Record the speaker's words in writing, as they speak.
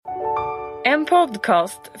En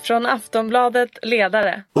podcast från Aftonbladet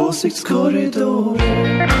Ledare.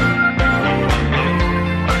 Åsiktskorridoren.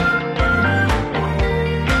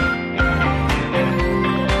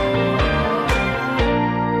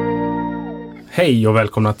 Hej och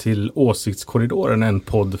välkomna till Åsiktskorridoren, en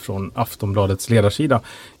podd från Aftonbladets ledarsida.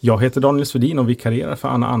 Jag heter Daniel Svedin och vikarierar för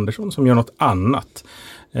Anna Andersson som gör något annat.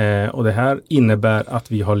 Och det här innebär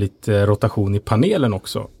att vi har lite rotation i panelen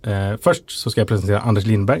också. Först så ska jag presentera Anders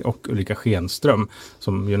Lindberg och Ulrika Schenström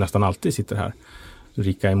som ju nästan alltid sitter här.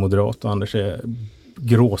 Ulrika är moderat och Anders är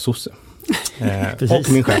gråsosse.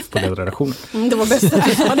 Och min chef på ledarredaktionen. Det var bäst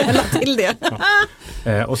att du hade hela till det.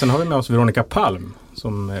 Ja. Och sen har vi med oss Veronica Palm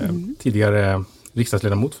som tidigare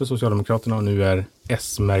riksdagsledamot för Socialdemokraterna och nu är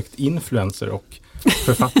S-märkt influencer och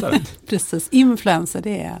författare. Precis, influencer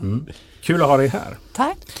det är. Kul att ha dig här.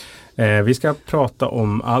 Tack. Vi ska prata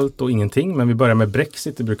om allt och ingenting, men vi börjar med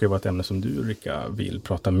Brexit. Det brukar ju vara ett ämne som du, Ulrika, vill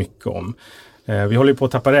prata mycket om. Vi håller på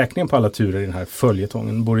att tappa räkningen på alla turer i den här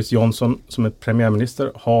följetongen. Boris Johnson som är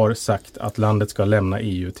premiärminister har sagt att landet ska lämna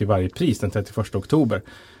EU till varje pris den 31 oktober.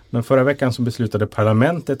 Men förra veckan så beslutade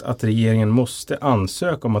parlamentet att regeringen måste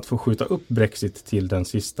ansöka om att få skjuta upp Brexit till den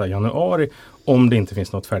sista januari om det inte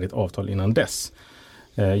finns något färdigt avtal innan dess.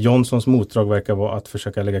 Johnsons motdrag verkar vara att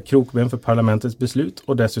försöka lägga krokben för parlamentets beslut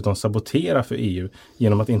och dessutom sabotera för EU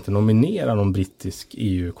genom att inte nominera någon brittisk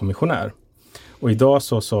EU-kommissionär. Och idag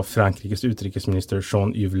så sa Frankrikes utrikesminister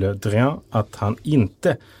Jean-Yves Le Drian att han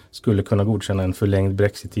inte skulle kunna godkänna en förlängd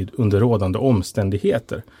Brexit-tid under rådande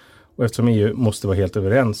omständigheter. Och eftersom EU måste vara helt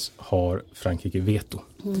överens har Frankrike veto.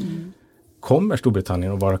 Kommer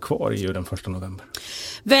Storbritannien att vara kvar i EU den 1 november?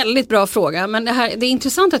 Väldigt bra fråga, men det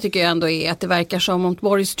intressanta tycker jag ändå är att det verkar som om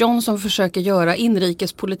Boris Johnson försöker göra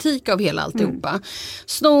inrikespolitik av hela alltihopa.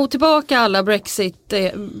 Sno tillbaka alla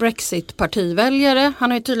Brexit-partiväljare.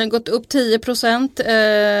 Han har ju tydligen gått upp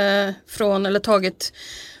 10% tagit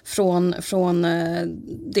från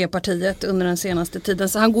det partiet under den senaste tiden.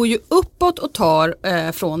 Så han går ju uppåt och tar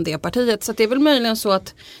från det partiet. Så det är väl möjligen så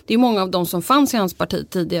att det är många av dem som fanns i hans parti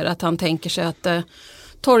tidigare att han tänker sig att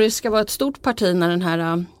Tories ska vara ett stort parti när den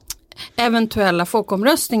här eventuella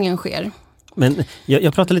folkomröstningen sker. Men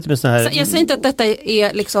jag pratar lite med så här... Jag säger inte att detta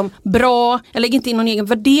är liksom bra, jag lägger inte in någon egen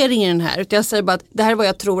värdering i den här, utan jag säger bara att det här är vad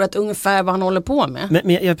jag tror att ungefär vad han håller på med.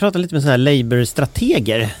 Men jag pratar lite med så här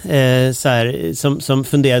Labour-strateger som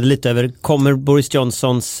funderade lite över, kommer Boris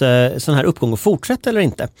Johnsons sån här uppgång att fortsätta eller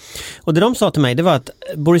inte? Och det de sa till mig, det var att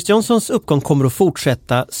Boris Johnsons uppgång kommer att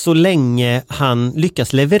fortsätta så länge han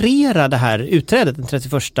lyckas leverera det här utträdet den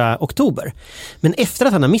 31 oktober. Men efter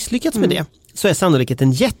att han har misslyckats med det så är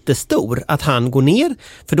sannolikheten jättestor att han går ner.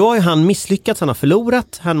 För då har ju han misslyckats, han har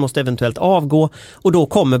förlorat, han måste eventuellt avgå och då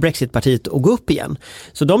kommer Brexit-partiet att gå upp igen.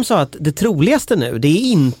 Så de sa att det troligaste nu, det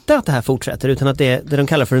är inte att det här fortsätter utan att det är det de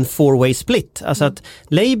kallar för en four-way split. Alltså att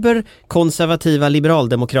Labour, konservativa,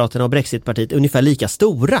 liberaldemokraterna och Brexit-partiet är ungefär lika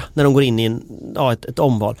stora när de går in i ett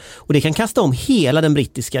omval. Och det kan kasta om hela den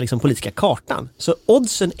brittiska politiska kartan. Så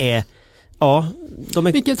oddsen är... Ja, de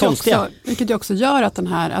är konstiga. Vilket ju också gör att den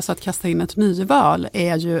här, alltså att kasta in ett nyval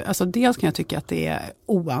är ju, alltså dels kan jag tycka att det är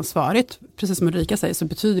oansvarigt. Precis som Ulrika säger så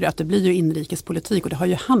betyder det att det blir ju inrikespolitik och det har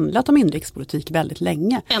ju handlat om inrikespolitik väldigt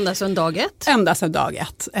länge. Ända sedan dag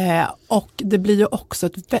ett. Och det blir ju också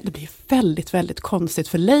det blir väldigt, väldigt konstigt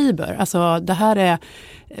för Labour. Alltså det här är...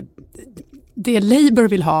 Det Labour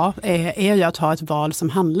vill ha är ju att ha ett val som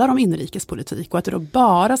handlar om inrikespolitik och att det då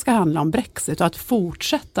bara ska handla om Brexit och att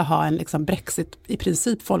fortsätta ha en Brexit i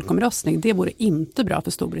princip folkomröstning, det vore inte bra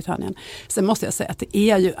för Storbritannien. Sen måste jag säga att det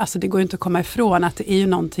är ju, alltså det går ju inte att komma ifrån att det är ju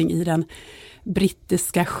någonting i den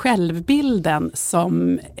brittiska självbilden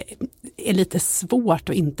som är lite svårt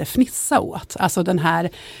att inte fnissa åt. Alltså den här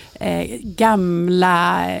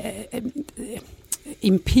gamla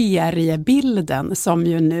imperiebilden som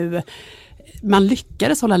ju nu man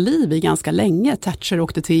lyckades hålla liv i ganska länge. Thatcher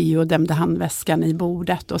åkte till EU och dämde handväskan i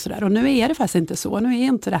bordet och sådär. Och nu är det faktiskt inte så. Nu är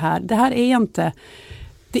inte det här är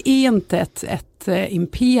inte ett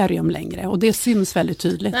imperium längre. Och det syns väldigt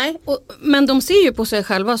tydligt. Nej, men de ser ju på sig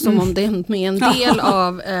själva som om det är en del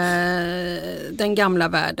av den gamla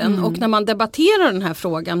världen. Och när man debatterar den här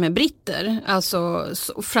frågan med britter, alltså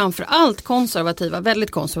framförallt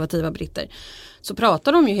väldigt konservativa britter, så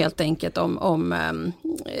pratar de ju helt enkelt om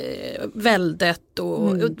väldet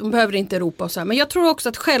och de behöver inte Europa och så här. Men jag tror också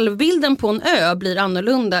att självbilden på en ö blir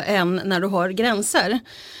annorlunda än när du har gränser.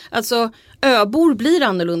 Alltså öbor blir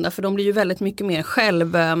annorlunda för de blir ju väldigt mycket mer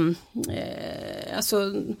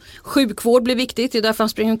alltså, sjukvård blir viktigt. Det är därför han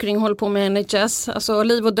springer omkring och håller på med NHS. Alltså,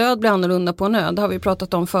 liv och död blir annorlunda på en ö. Det har vi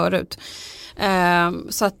pratat om förut.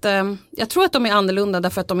 Så att jag tror att de är annorlunda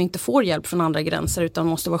därför att de inte får hjälp från andra gränser utan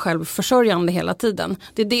måste vara självförsörjande hela tiden.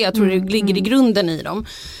 Det är det jag tror det ligger i grunden i dem.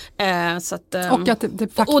 Så att, och att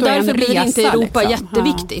och därför blir resa, inte Europa liksom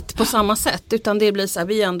jätteviktigt på samma sätt utan det blir så här,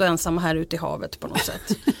 vi är ändå ensamma här ute i havet på något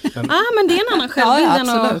sätt. Men det är en annan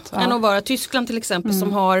självbild än att vara Tyskland till exempel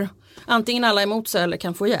som har antingen alla emot sig eller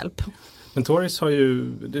kan få hjälp. Men Tories har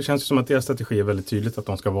ju, det känns ju som att deras strategi är väldigt tydligt att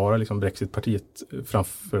de ska vara liksom Brexit-partiet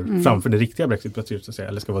framför det riktiga Brexit-partiet så att säga,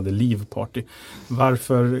 eller ska vara the Leave Party.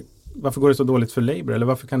 Varför går det så dåligt för Labour eller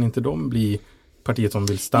varför kan inte de bli partiet som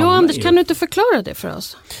vill stanna? Ja, Anders, kan du inte förklara det för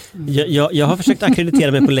oss? Jag har försökt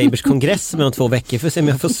akkreditera mig på Labours kongress med 2 veckor för att se om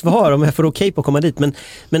jag får svar, om jag får okej på att komma dit.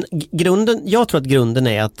 Men grunden, jag tror att grunden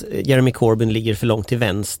är att Jeremy Corbyn ligger för långt till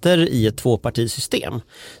vänster i ett 2-partisystem.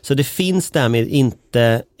 Så det finns därmed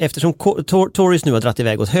inte, eftersom Tories nu har dratt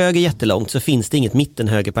iväg åt höger jättelångt så finns det inget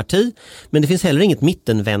mittenhögerparti. Men det finns heller inget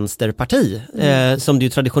mittenvänsterparti som det ju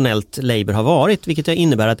traditionellt Labour har varit. Vilket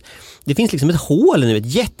innebär att det finns liksom ett hål nu,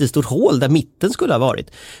 ett jättestort hål där mitten skulle ha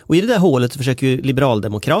varit. Och i det där hålet försöker ju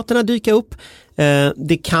liberaldemokraterna dyka upp.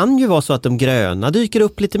 Det kan ju vara så att de gröna dyker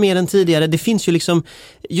upp lite mer än tidigare. Det finns ju liksom,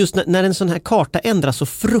 just när en sån här karta ändras så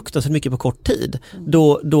fruktansvärt mycket på kort tid,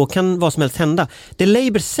 då kan vad som helst hända. Det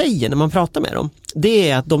Labour säger när man pratar med dem, det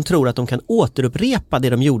är att de tror att de kan återupprepa det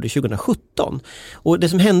de gjorde 2017. Och det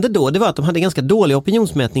som hände då, det var att de hade ganska dåliga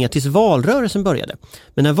opinionsmätningar tills valrörelsen började.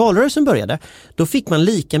 Men när valrörelsen började, då fick man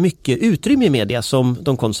lika mycket utrymme i media som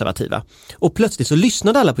de konservativa. Och plötsligt så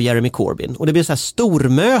lyssnade alla på Jeremy Corbyn. Och det blev så här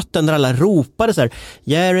stormöten där alla ropade så här,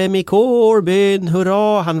 Jeremy Corbyn,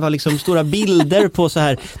 hurra! Han var liksom stora bilder på så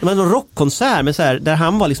här, det var en rockkonsert med så här, där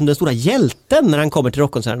han var liksom den stora hjälten när han kommer till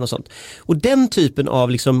rockkonserten och sånt. Och den typen av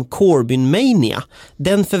liksom Corbyn-mania,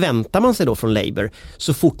 den förväntar man sig då från Labour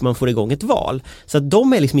så fort man får igång ett val. Så att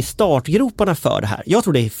de är liksom i startgroparna för det här. Jag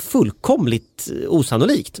tror det är fullkomligt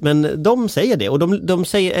osannolikt, men de säger det. Och de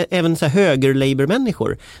säger även så här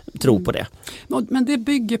höger-Labour-människor tror på det. Men det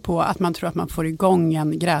bygger på att man tror att man får igång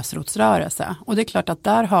en gräsrotsrörelse. Och det är klart att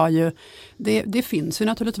där har ju, det finns ju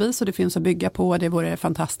naturligtvis och det finns att bygga på, det vore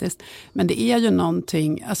fantastiskt. Men det är ju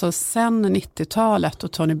någonting, alltså sen 90-talet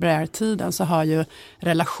och Tony Blair-tiden så har ju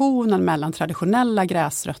relationen mellan traditionella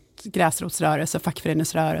gräsrotsrörelse,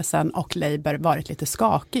 fackföreningsrörelsen och Labour varit lite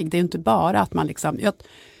skakig. Det är ju inte bara att man liksom,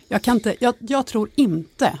 jag tror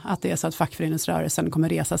inte att det är så att fackföreningsrörelsen kommer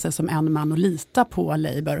resa sig som en man och lita på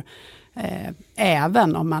Labour.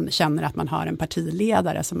 Även om man känner att man har en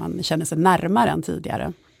partiledare som man känner sig närmare än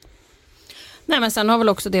tidigare. Nej, men sen har väl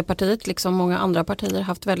också det partiet, liksom många andra partier,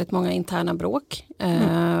 haft väldigt många interna bråk.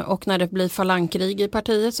 Och när det blir falangkrig i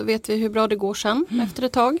partiet så vet vi hur bra det går sen efter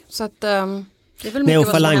ett tag. Så att, det är väl mycket. Nej,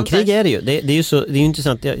 och falangkrig är det ju. Det är ju så, det är ju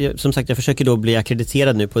intressant. Som sagt, jag försöker då bli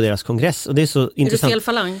akkrediterad nu på deras kongress. Och det är så intressant. Är du fel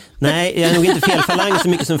falang? Nej, jag är nog inte fel falang så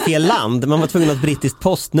mycket som fel land. Man var tvungen att ha ett brittiskt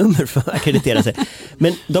postnummer för att akkreditera sig.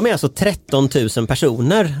 Men de är alltså 13 000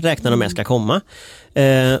 personer räknar de med ska komma.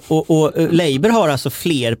 Och Labour har alltså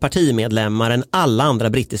fler partimedlemmar än alla andra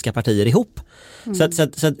brittiska partier ihop. Så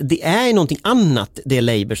att det är någonting annat det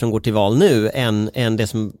Labour som går till val nu än det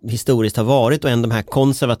som historiskt har varit och än de här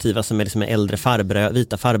konservativa som är liksom äldre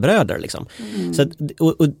vita farbröder liksom. Så att,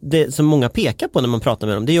 och det som många pekar på när man pratar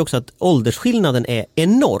med dem, det är också att åldersskillnaden är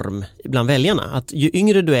enorm bland väljarna. Att ju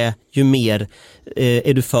yngre du är, ju mer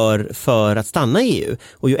är du för att stanna i EU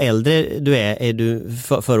och ju äldre du är du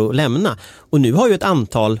för att lämna. Och nu har ju ett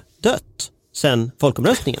antal dött sedan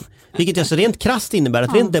folkomröstningen. Vilket alltså rent krasst innebär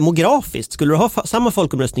att rent demografiskt skulle du ha samma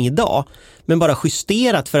folkomröstning idag men bara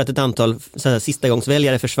justerat för att ett antal sista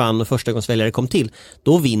gångsväljare försvann och första gångsväljare kom till,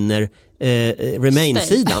 då vinner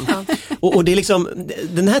Remain-sidan. Och det är liksom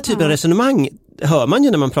den här typen av resonemang hör man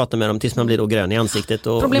ju när man pratar med dem tills man blir då grön i ansiktet.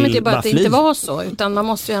 Och problemet är bara att det inte var så, utan man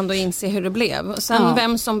måste ju ändå inse hur det blev. Sen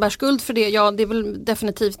vem som bär skuld för det, ja det är väl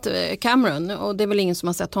definitivt Cameron och det är väl ingen som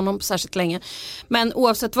har sett honom särskilt länge. Men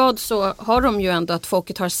oavsett vad så har de ju ändå att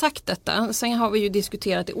folket har sagt detta. Sen har vi ju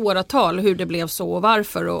diskuterat i åratal hur det blev så och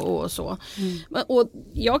varför och så. Och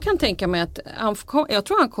jag kan tänka mig att jag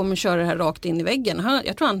tror han kommer köra det här rakt in i väggen.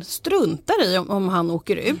 Jag tror han struntar i om han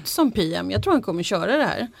åker ut som PM. Jag tror han kommer köra det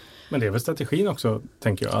här. Men det är väl strategin också,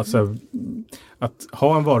 tänker jag. Alltså, att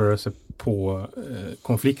ha en varelse på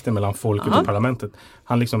konflikten mellan folket och parlamentet.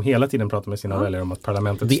 Han liksom hela tiden pratar med sina väljare om att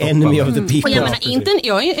parlamentet the enemy of the people. Och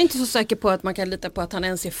jag är inte så säker på att man kan lita på att han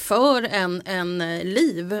ens är för en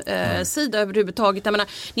liv-sida överhuvudtaget. Jag menar,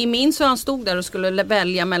 ni minns hur han stod där och skulle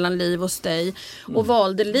välja mellan liv och stay och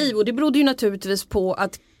valde liv. Och det berodde ju naturligtvis på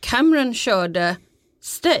att Cameron körde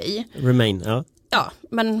stay. Remain, ja. Ja,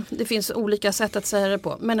 men det finns olika sätt att säga det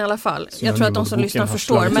på. Men i alla fall, jag tror att de som lyssnar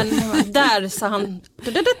förstår. Men där sa han...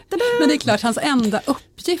 Men det är klart, hans enda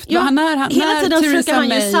uppgift. Ja, hela tiden försöker han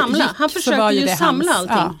ju samla. Han försöker ju samla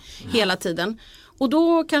allting hela tiden. Och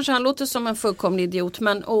då kanske han låter som en fullkomlig idiot.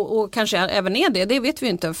 Men, och kanske även är det. Det vet vi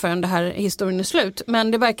inte förrän det här historien är slut.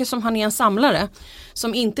 Men det verkar som han är en samlare.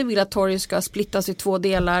 Som inte vill att Tory ska splittas i 2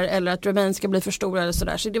 delar. Eller att Remain ska bli för stora eller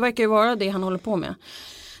sådär. Så det verkar ju vara det han håller på med.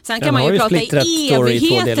 Sen kan man ju prata i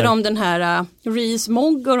evigheter om den här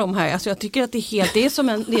Rees-Mogg och de här. Alltså jag tycker att det är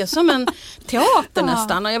som en teater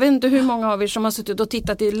nästan. Jag vet inte hur många av er som har suttit och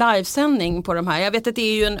tittat i livesändning på de här. Jag vet att det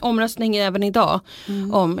är ju en omröstning även idag.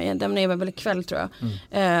 Den är väl ikväll tror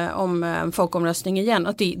jag. Om folkomröstning igen.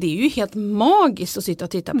 Att det är ju helt magiskt att sitta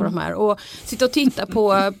och titta på de här. Och sitta och titta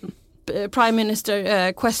på... Prime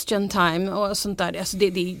Minister question time och sånt där. Alltså det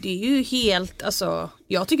är ju helt, alltså,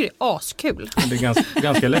 jag tycker det är askul. Det är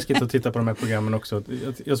ganska läskigt att titta på de här programmen också.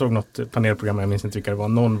 Jag såg något panelprogram, jag minns inte vilka det var.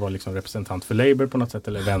 Någon var liksom representant för Labour på något sätt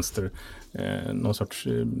eller vänster. Någon sorts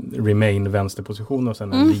Remain vänsterposition och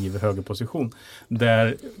sen en Leave högerposition.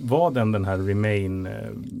 Där var den här Remain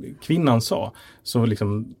kvinnan sa. Så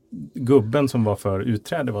liksom gubben som var för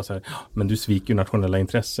utträde var så här, men du sviker ju nationella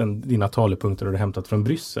intressen, dina talepunkter har du hämtat från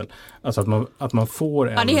Bryssel. Alltså att man får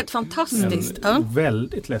det är helt fantastiskt. En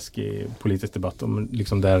väldigt läskig politisk debatt om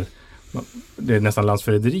liksom där det är nästan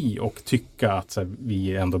landsförräderi och tycka att så här,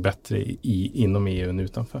 vi är ändå bättre inom EU än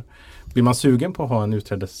utanför. Blir man sugen på att ha en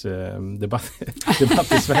utträdesdebatt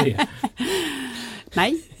i Sverige?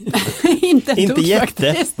 Nej, inte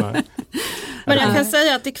jätte. Men jag kan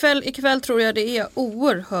säga att ikväll tror jag det är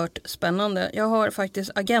oerhört spännande. Jag har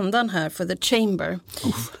faktiskt agendan här för The Chamber.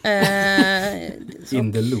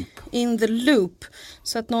 In the loop.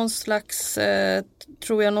 Så att någon slags,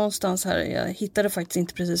 tror jag någonstans här, jag hittade faktiskt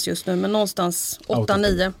inte precis just nu, men någonstans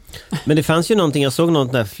 8-9. Men det fanns ju någonting, jag såg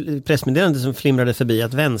något där pressmeddelande som flimrade förbi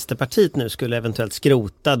att Vänsterpartiet nu skulle eventuellt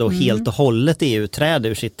skrota då helt och hållet EU-träd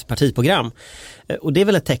ur sitt partiprogram. Och det är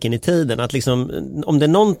väl ett tecken i tiden att liksom, om det är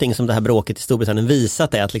någonting som det här bråket i Storbritannien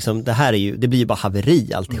visat är att liksom, det blir ju bara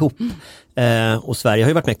haveri alltihop. Och Sverige har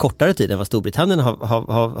ju varit med kortare tid än vad Storbritannien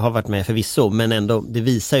har varit med förvisso, men ändå det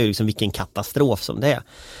visar ju liksom vilken katastrof som det är.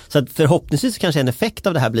 Så att förhoppningsvis kanske en effekt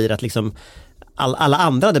av det här blir att liksom alla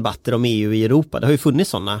andra debatter om EU i Europa, det har ju funnits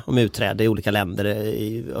sådana om utträde i olika länder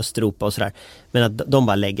i Östeuropa och sådär, men att de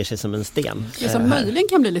bara lägger sig som en sten. Det som möjligen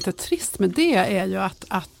kan bli lite trist med det är ju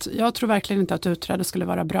att jag tror verkligen inte att utträde skulle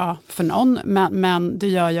vara bra för någon, men det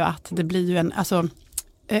gör ju att det blir ju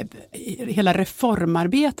hela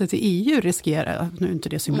reformarbetet i EU riskerar, nu är inte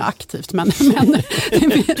det så himla aktivt, men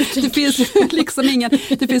det finns ju liksom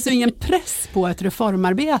ingen press på ett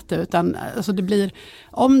reformarbete, utan alltså det blir,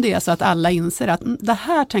 om det är så att alla inser att det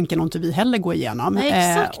här tänker nog inte vi heller gå igenom. Nej,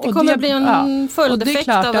 exakt, det kommer bli en följdeffekt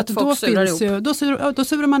av att folk surar ihop. Då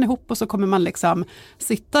surar man ihop och så kommer man liksom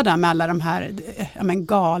sitta där med alla de här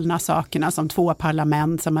galna sakerna som 2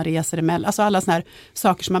 parlament som man reser emellan, alltså alla såna här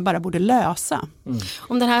saker som man bara borde lösa.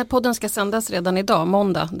 Om den här podden ska sändas redan idag,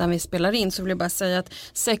 måndag, där vi spelar in, så vill jag bara säga att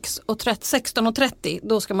 16:30,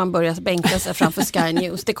 då ska man börja bänka sig framför Sky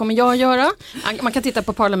News. Det kommer jag göra. Man kan titta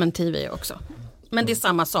på Parliament TV också. Men det är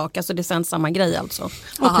samma sak, alltså det sänds samma grej alltså.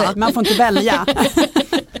 Okej, man får inte välja.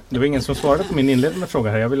 Det var ingen som svarade på min inledande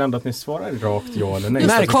fråga här. Jag vill ändå att ni svarar rakt ja eller nej.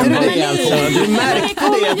 Märkte du det alltså? Du märkte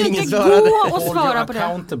det att ingen svarade. Svara på det.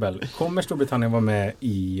 Accountable. Kommer Storbritannien vara med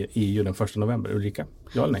i EU den 1 november? Ulrika?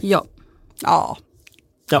 Ja eller nej? Ja.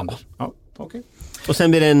 Ja, okej. Och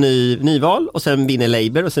sen blir det en nyval och sen vinner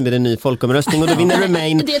Labour och sen blir det en ny folkomröstning och då vinner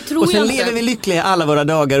Remain. Och sen lever vi lyckliga alla våra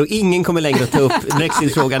dagar och ingen kommer längre att ta upp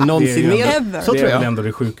Brexit-frågan någonsin mer. Så tror jag. Det är väl ändå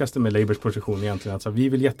det sjukaste med Labours position egentligen. Alltså, vi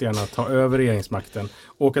vill jättegärna ta över regeringsmakten,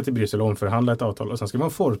 åka till Bryssel och omförhandla ett avtal och sen ska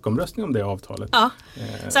man få en folkomröstning om det avtalet. Ja.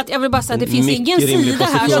 Så att jag vill bara säga att det finns ingen sida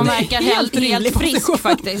här som verkar helt frisk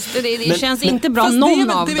faktiskt. Det känns inte bra någon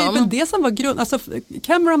av dem. Det var det som var alltså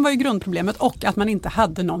Cameron var ju grundproblemet och att man inte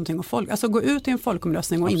hade någonting att alltså gå ut i en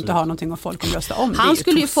folkomröstning och inte ha någonting att folkomrösta om. Han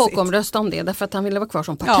skulle ju folkomrösta om det därför att han ville vara kvar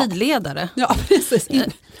som partiledare. Ja, precis.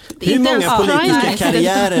 Hur många politiska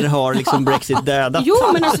karriärer har liksom Brexit dödat? Jo,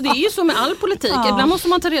 men alltså det är ju så med all politik. Ibland måste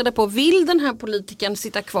man ta reda på, vill den här politiken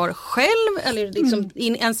sitta kvar själv eller liksom i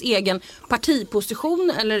ens egen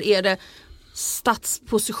partiposition eller är det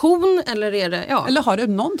statsposition eller är det eller har det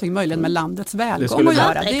någonting möjligen med landets välgång att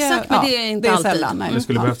göra? Exakt, men det är inte alltid. Sällan, det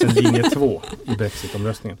skulle behövas en linje 2 i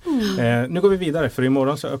Brexit-omröstningen. Nu går vi vidare, för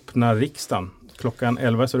imorgon så öppnar riksdagen. Klockan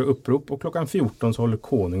 11 så är det upprop och klockan 14 så håller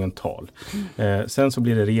konungen tal. Sen så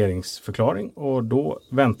blir det regeringsförklaring och då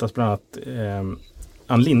väntas bland annat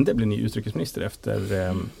Ann Linde blir ny utrikesminister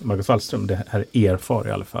efter Margot Wallström. Det här erfar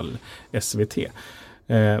i alla fall SVT.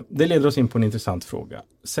 Det leder oss in på en intressant fråga.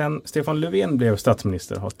 Sen Stefan Löfven blev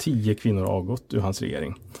statsminister har 10 kvinnor avgått ur hans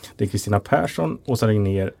regering. Det är Kristina Persson, Åsa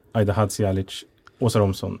Regnér, Aida Hadzialic, Åsa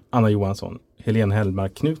Romson, Anna Johansson, Helene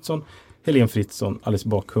Hellmark Knutsson, Helene Fritzson, Alice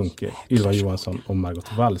Bah Kuhnke, Ylva Johansson och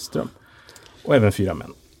Margot Wallström. Och även 4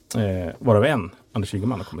 män. Varav en, Anders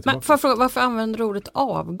Ygeman, har kommit tillbaka. Men får jag fråga, varför använder du ordet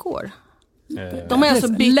avgår? De har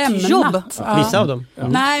alltså bytt jobb. Ja. Vissa av dem. Ja.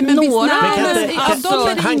 Nej, men några. Kan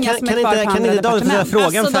inte Daniel få ställa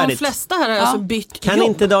frågan alltså, färdigt? De flesta här har alltså bytt kan jobb.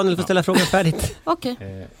 Inte Daniel få ställa frågan färdigt? Okej.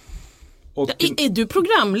 Är du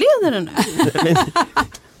programledare nu?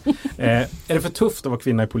 Är det för tufft att vara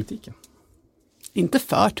kvinna i politiken? Inte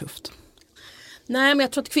för tufft. Nej, men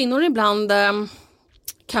jag tror att kvinnor ibland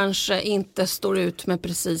kanske inte står ut med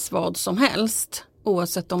precis vad som helst.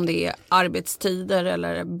 Oavsett om det är arbetstider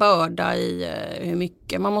eller börda i hur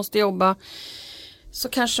mycket man måste jobba. Så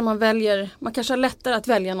kanske man kanske har lättare att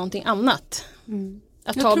välja någonting annat.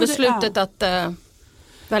 Att ta beslutet att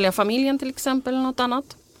välja familjen till exempel eller något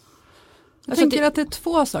annat. Jag tänker att det är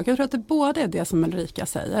 2 saker. Jag tror att det både är det som Ulrika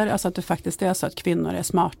säger. Alltså att det faktiskt är så att kvinnor är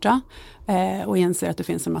smarta. Och inser att det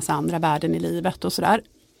finns en massa andra värden i livet och sådär.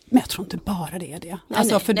 Men jag tror inte bara det är det.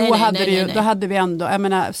 Då hade vi ändå, jag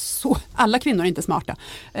menar, alla kvinnor är inte smarta.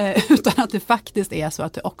 Utan att det faktiskt är så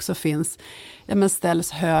att det också finns,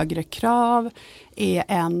 ställs högre krav.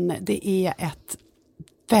 Det är ett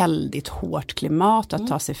väldigt hårt klimat att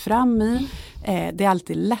ta sig fram i. Det är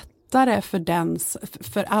alltid lättare det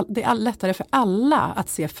är lättare för alla att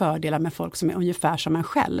se fördelar med folk som är ungefär som en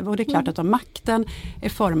själv. Och det är klart att om makten är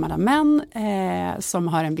formad av män som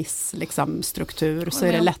har en viss struktur så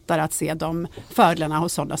är det lättare att se de fördelarna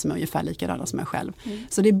hos sådana som är ungefär likadana som en själv.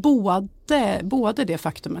 Så det är både det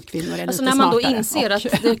faktum att kvinnor är lite smartare. När man då inser att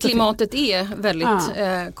klimatet är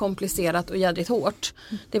väldigt komplicerat och jädrigt hårt.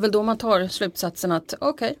 Det är väl då man tar slutsatsen att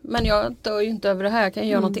okej, men jag dör ju inte över det här, kan jag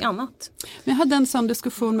göra någonting annat. Men jag hade en sån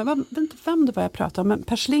diskussion med, jag vet inte vem det var jag pratade om, men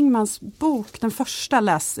Per Schlingmans bok, den första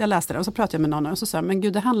jag läste den och så pratade jag med någon och så sa men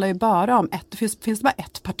gud, det handlar ju bara om finns det bara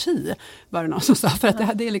ett parti, var det någon som sa, för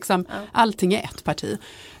att det är allting är ett parti.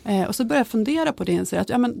 Och så började jag fundera på det och inser att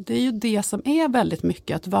det är ju det som är väldigt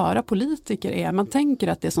mycket att vara politiker man tänker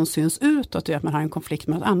att det som syns utåt är att man har en konflikt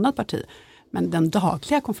med ett annat parti. Men den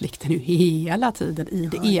dagliga konflikten är ju hela tiden i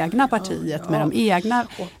det egna partiet med de egna,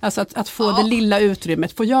 alltså att få det lilla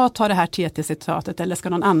utrymmet. Får jag ta det här TT-citatet eller ska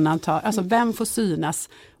någon annan ta? Alltså vem får synas?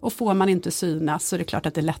 Och får man inte synas så är det klart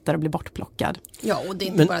att det är lättare att bli bortplockad. Ja, och det är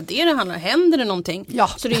inte bara det handlar om. Händer det någonting? Ja.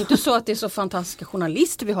 Så det är inte så att det är så fantastiska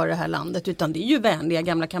journalister vi har i det här landet, utan det är ju vänliga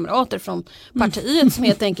gamla kamrater från partiet som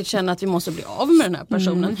helt enkelt känner att vi måste bli av med den här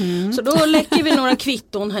personen. Så då läcker vi några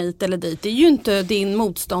kvitton hit eller dit. Det är ju inte din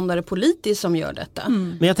motståndare politiskt som gör detta.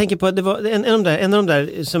 Men jag tänker på att det var en av de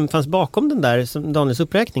där som fanns bakom den där som Daniels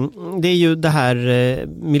uppräkning. Det är ju det här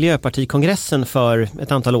miljöpartikongressen för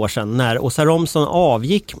ett antal år sedan när Åsa Romson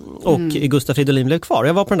avgick och Gustaf Fridolin blev kvar.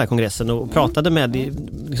 Jag var på den där kongressen och pratade med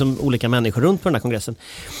olika människor runt på den där kongressen.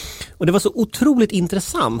 Och det var så otroligt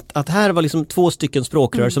intressant att här var 2 stycken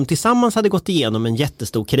språkrör som tillsammans hade gått igenom en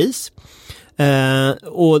jättestor kris.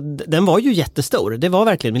 Och den var ju jättestor. Det var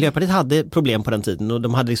verkligen, Miljöpartiet hade problem på den tiden och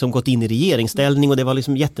de hade gått in i regeringsställning och det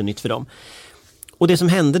var jättenytt för dem. Och det som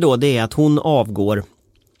hände då, det är att hon avgår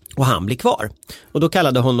och han blir kvar. Och då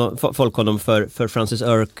kallade folk honom för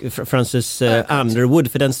Francis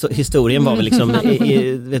Underwood, för den historien var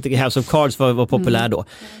väl House of Cards var populär då.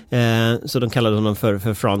 Så de kallade honom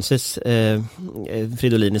för Francis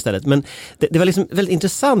Fridolin istället. Men det var väldigt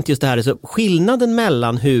intressant just det här, så skillnaden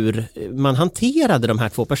mellan hur man hanterade de här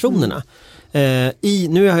 2 personerna.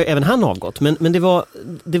 Nu har ju även han avgått, men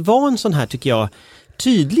det var en sån här, tycker jag,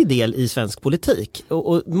 tydlig del i svensk politik.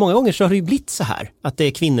 Och många gånger så har det ju blivit så här att det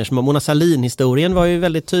är kvinnor som Mona Sahlin-historien var ju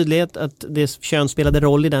väldigt tydligt att det kön spelade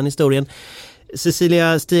roll i den historien.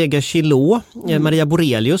 Cecilia Steger-Chilot, Maria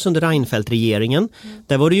Borelius under Reinfeldt-regeringen.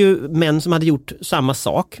 Där var det ju män som hade gjort samma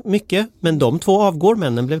sak mycket, men de 2 avgår,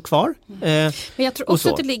 männen blev kvar. Men jag tror också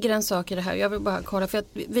att det ligger en sak i det här. Jag vill bara kolla, för att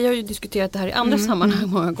vi har ju diskuterat det här i andra sammanhang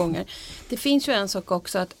många gånger. Det finns ju en sak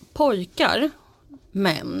också att pojkar,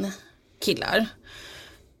 män, killar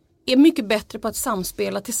är mycket bättre på att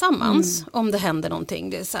samspela tillsammans om det händer någonting.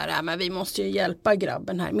 Det är så här, men vi måste ju hjälpa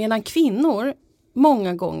grabben här. Medan kvinnor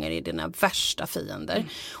många gånger är dina värsta fiender.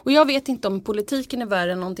 Och jag vet inte om politiken är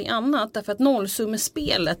värre än någonting annat. Därför att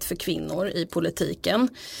nollsummespelet för kvinnor i politiken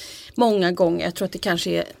många gånger, jag tror att det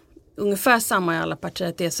kanske är ungefär samma i alla partier,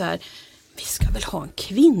 att det är så här, vi ska väl ha en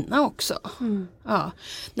kvinna också. Ja.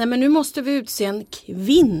 Nej, men nu måste vi utse en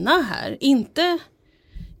kvinna här. Inte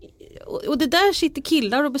och det där sitter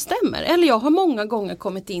killar och bestämmer. Eller jag har många gånger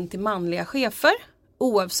kommit in till manliga chefer,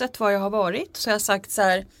 oavsett var jag har varit. Så jag har sagt så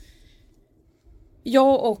här,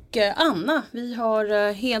 jag och Anna, vi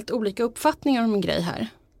har helt olika uppfattningar om en grej här.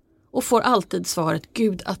 Och får alltid svaret,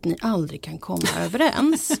 gud att ni aldrig kan komma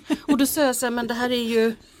överens. Och då säger jag så här, men det här är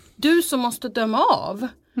ju du som måste döma av.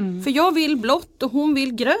 För jag vill blått och hon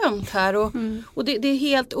vill grönt här. Och det är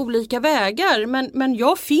helt olika vägar. Men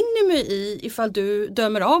jag finner mig i ifall du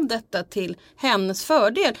dömer av detta till hennes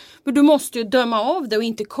fördel. Men du måste ju döma av det och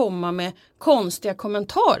inte komma med konstiga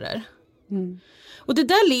kommentarer. Och det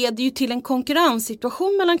där leder ju till en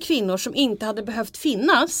konkurrenssituation mellan kvinnor som inte hade behövt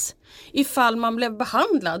finnas ifall man blev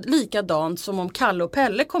behandlad likadant som om Kalle och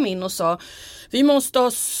Pelle kom in och sa vi måste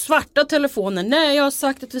ha svarta telefoner. Nej, jag har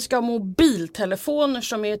sagt att vi ska ha mobiltelefoner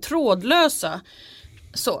som är trådlösa.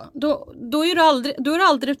 Så, då är det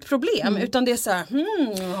aldrig ett problem utan det är så här,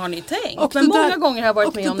 har ni tänkt? Och men många gånger har jag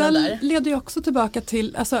varit med om det där. Det leder ju också tillbaka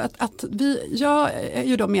till alltså jag är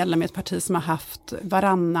ju då medlem i ett parti som har haft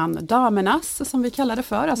varannan damernas som vi kallar det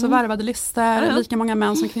för, alltså varvade listor, lika många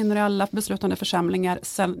män som kvinnor i alla beslutande församlingar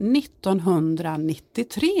sedan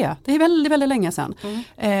 1993. Det är väldigt, väldigt länge sedan.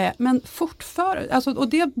 Men fortfarande, alltså, och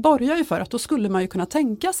det borgar ju för att då skulle man ju kunna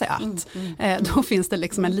tänka sig att då finns det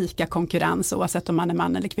liksom en lika konkurrens oavsett om man är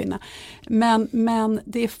man eller kvinna. Men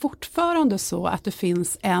det är fortfarande så att det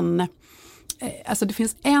finns en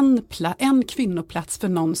kvinnoplats för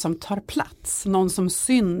någon som tar plats. Någon som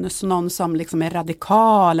syns, någon som liksom är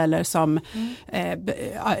radikal eller som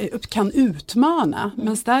kan utmana.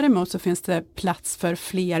 Men däremot så finns det plats för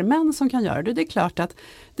fler män som kan göra det. Det är klart att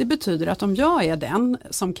det betyder att om jag är den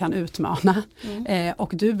som kan utmana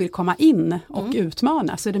och du vill komma in och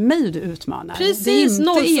utmana så är det mig du utmanar. Precis, det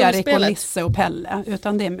är inte Erik och Lisse och Pelle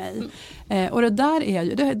utan det är mig. Och det där är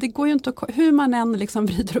ju, det går ju inte, hur man än liksom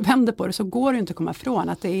vrider och vänder på det så går det inte att komma ifrån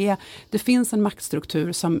att det finns en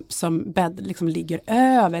maktstruktur som liksom ligger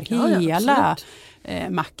över hela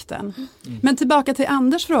makten. Men tillbaka till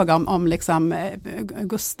Anders fråga om liksom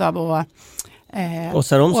Gustav och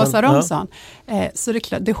Åsa Romson. Så det är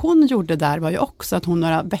klart, det hon gjorde där var ju också att hon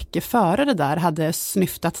några veckor före det där hade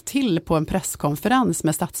snyftat till på en presskonferens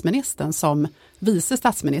med statsministern som vice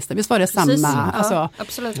statsminister. Visst var det samma? Alltså,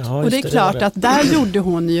 absolut. Ja, och det är klart att där gjorde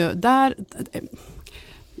hon ju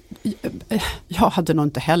jag hade nog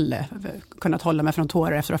inte heller kunnat hålla mig från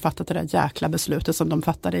tårar efter att ha fattat det där jäkla beslutet som de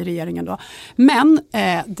fattade i regeringen då. Men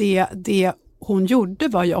det hon gjorde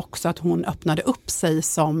var ju också att hon öppnade upp sig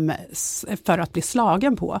för att bli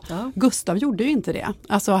slagen på. Ja. Gustav gjorde ju inte det.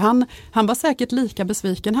 Alltså han var säkert lika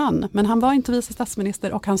besviken men han var inte vice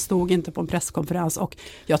statsminister och han stod inte på en presskonferens och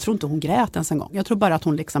jag tror inte hon grät ens en gång. Jag tror bara att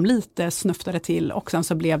hon liksom lite snuftade till och sen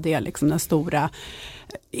så blev det liksom den stora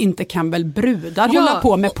inte kan väl brudar hålla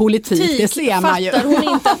på med politik, det ser man ju. Fattar hon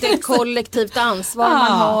inte att det är ett kollektivt ansvar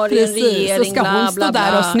man har i en regering? Så ska hon stå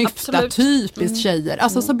där och snyfta, absolut. Typiskt tjejer.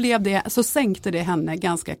 Alltså så sänkte det henne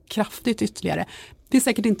ganska kraftigt ytterligare. Det är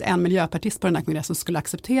säkert inte en miljöpartist på den här kongressen som skulle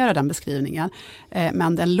acceptera den beskrivningen.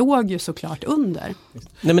 Men den låg ju såklart under. Nej,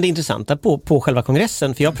 men det är intressant att på själva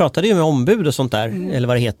kongressen, för jag pratade ju med ombud och sånt där, eller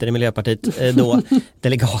vad det heter i Miljöpartiet då,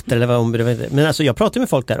 delegater eller vad ombud var. Men alltså jag pratade med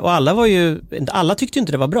folk där och alla tyckte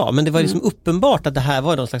inte det var bra, men det var liksom uppenbart att det här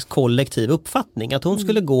var någon slags kollektiv uppfattning, att hon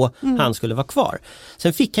skulle gå, han skulle vara kvar.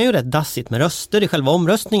 Sen fick han ju rätt dassigt med röster i själva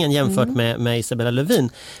omröstningen jämfört med Isabella Lövin.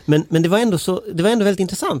 Men det var ändå väldigt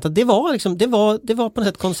intressant att det var på något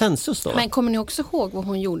sätt konsensus då. Men kommer ni också ihåg vad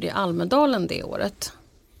hon gjorde i Almedalen det året?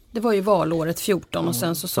 Det var ju valåret 14 och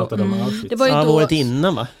sen så det var ju då året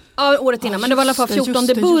innan, va? Ja, året innan, men det var i alla fall 14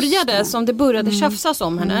 det började tjafsas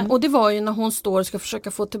om henne och det var ju när hon står och ska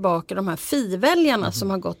försöka få tillbaka de här FI-väljarna som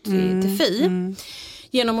har gått till FI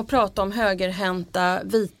genom att prata om högerhänta,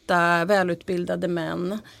 vita, välutbildade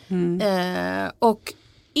män och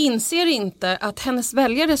inser inte att hennes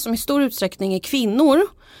väljare som i stor utsträckning är kvinnor,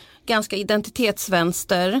 ganska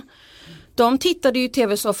identitetsvänster, de tittade ju i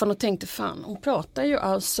tv-soffan och tänkte fan, hon pratar ju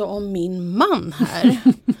alltså om min man här.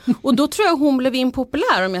 Och då tror jag hon blev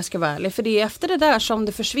impopulär om jag ska vara ärlig, för det är efter det där som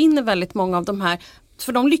det försvinner väldigt många av de här,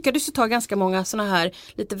 för de lyckades ju ta ganska många såna här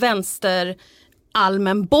lite vänster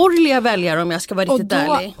allmänborgerliga väljare om jag ska vara riktigt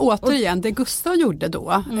ärlig. Återigen, det Gustav gjorde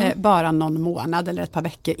då, bara någon månad eller ett par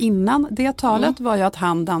veckor innan det talet var ju att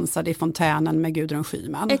han dansade i fontänen med Gudrun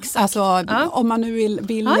Schyman. Exakt. Alltså om man nu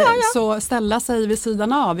vill så ställa sig vid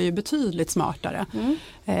sidan av är ju betydligt smartare.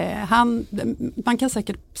 Man kan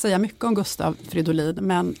säkert säga mycket om Gustav Fridolin,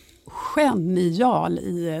 men genial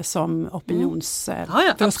som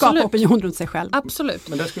för att skapa opinion runt sig själv. Absolut.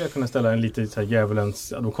 Men där skulle jag kunna ställa en lite så här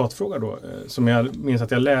djävulens advokatfråga då. Som jag minns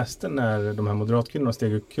att jag läste när de här moderatkvinnorna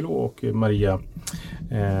Steg Kilo och Maria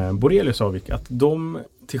Borelius avgick. Att de,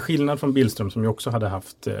 till skillnad från Billström som ju också hade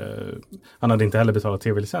haft, han hade inte heller betalat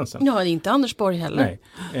tv-licensen. Ja, inte Anders Borg heller.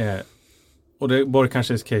 Nej. Och det Borg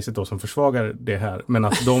kanske är caset då som försvagar det här. Men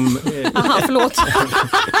att de... Aha, förlåt.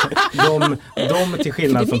 de till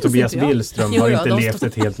skillnad från Tobias Billström har inte levt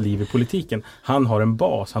ett helt liv i politiken. Han har en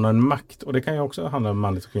bas, han har en makt. Och det kan ju också handla om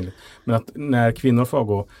manligt och kvinnligt. Men att när kvinnor får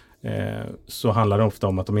gå så handlar det ofta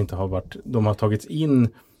om att de har tagits in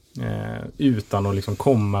utan att liksom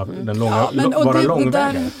komma den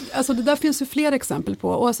långväga. Alltså det där finns ju fler exempel på.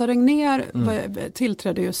 Åsa Regnér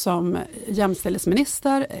tillträdde ju som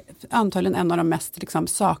jämställdhetsminister, antagligen en av de mest liksom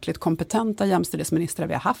sakligt kompetenta jämställdhetsministrar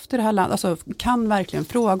vi har haft i det här landet. Alltså kan verkligen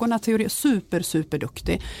frågorna, super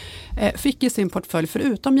duktig. Fick i sin portfölj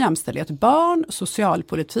förutom jämställdhet barn,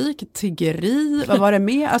 socialpolitik, tiggeri, vad var det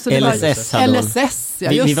med? Alltså det LSS. LSS, ja,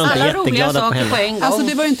 vi var inte alla roliga jätteglada saker på en gång. Alltså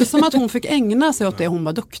det var ju inte som att hon fick ägna sig åt det hon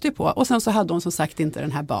var duktig på. Och sen så hade hon som sagt inte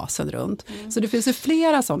den här basen runt. Så det finns ju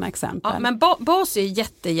flera sådana exempel. Ja, men bas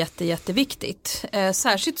är jätteviktigt.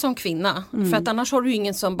 Särskilt som kvinna. För att annars har du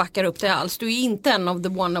ingen som backar upp det alls. Du är inte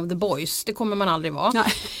one of the boys. Det kommer man aldrig vara.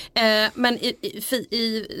 Men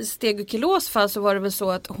i Steg Kilos fall så var det väl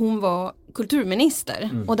så att hon var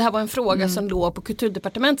kulturminister. Och det här var en fråga som låg på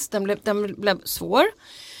kulturdepartementet. Den blev svår.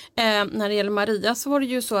 När det gäller Maria så var det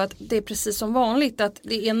ju så att det är precis som vanligt att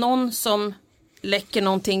det är någon som läcker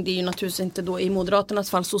någonting. Det är ju naturligtvis inte då i Moderaternas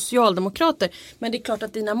fall socialdemokrater. Men det är klart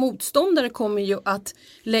att dina motståndare kommer ju att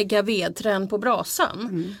lägga vedträn på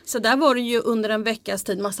brasan. Så där var det ju under en veckas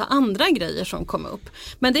tid massa andra grejer som kom upp.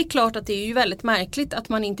 Men det är klart att det är ju väldigt märkligt att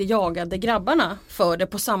man inte jagade grabbarna för det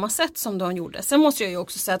på samma sätt som de gjorde. Sen måste jag ju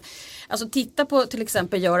också säga att alltså titta på till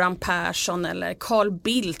exempel Göran Persson eller Carl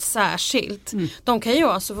Bildt särskilt. De kan ju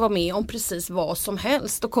alltså vara med om precis vad som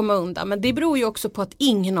helst och komma undan. Men det beror ju också på att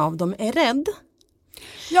ingen av dem är rädd.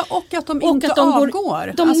 Ja, och att de inte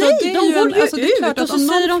avgår. De går ju ut. Det är klart att om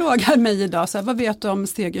någon frågar mig idag, så här, vad vet du om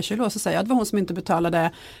Steg Kilo? Så säger jag att det var hon som inte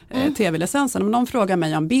betalade tv-licensen. Om någon frågar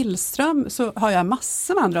mig om Billström så har jag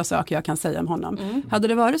massor med andra saker jag kan säga om honom. Hade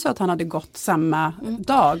det varit så att han hade gått samma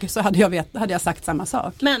dag så hade jag sagt samma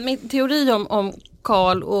sak. Men min teori om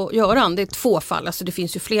Karl och Göran, det är 2 fall. Alltså det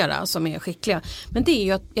finns ju flera som är skickliga. Men det är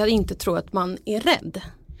ju att jag inte tror att man är rädd.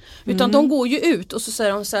 Utan de går ju ut och så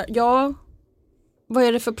säger de så här, ja, vad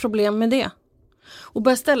är det för problem med det? Och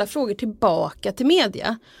börjar ställa frågor tillbaka till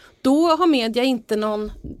media. Då har media inte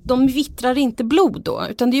de vittrar inte blod då.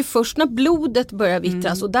 Utan det är ju först när blodet börjar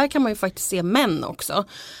vittras. Och där kan man ju faktiskt se män också.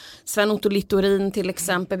 Sven-Otto Littorin till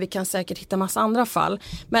exempel. Vi kan säkert hitta massa andra fall.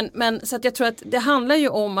 Men så att jag tror att det handlar ju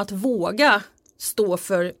om att våga stå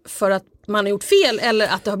för att man har gjort fel eller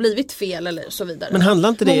att det har blivit fel eller så vidare. Men handlar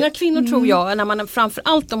inte det? Många kvinnor tror jag, när man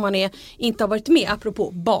framförallt om man inte har varit med,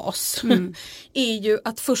 apropå bas, är ju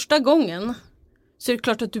att första gången så är det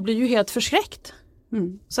klart att du blir ju helt förskräckt.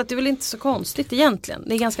 Så att det är väl inte så konstigt egentligen.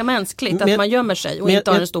 Det är ganska mänskligt att man gömmer sig och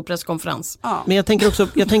inte har en stor presskonferens. Ja. Men jag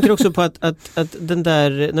tänker också på att den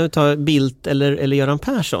där, när vi tar Bildt eller Göran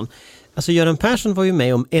Persson. Alltså Göran Persson var ju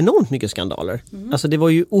med om enormt mycket skandaler. Alltså det var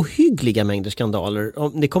ju ohyggliga mängder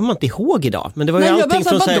skandaler. Det kommer man inte ihåg idag. Men det var ju allting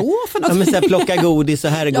från såhär, plocka godis och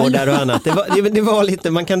herrgårdar och annat. Det var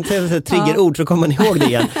lite, man kan säga triggerord så kommer man ihåg det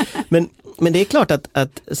igen. Men det är klart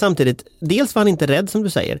att samtidigt, dels var han inte rädd som du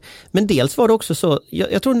säger. Men dels var det också så,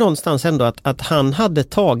 jag tror någonstans ändå att han hade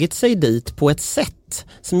tagit sig dit på ett sätt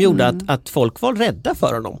som gjorde att folk var rädda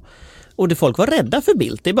för honom. Och folk var rädda för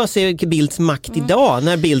Bildt. Det är bara att se Bildts makt idag.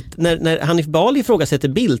 När Hanif Bali ifrågasätter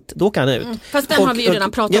Bildt, då kan han ut. Fast den har vi ju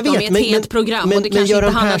redan pratat om i ett helt program. Men, och det kanske Göran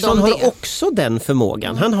inte Persson om har det. också den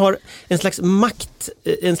förmågan. Han har en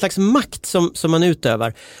slags makt som man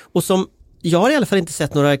utövar. Och som jag har i alla fall inte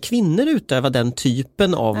sett några kvinnor utöva den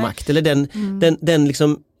typen av makt. Eller den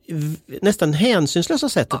liksom nästan hänsynslösa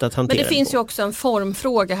sättet att hantera. Men det finns ju också en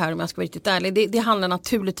formfråga här om jag ska vara riktigt ärlig. Det handlar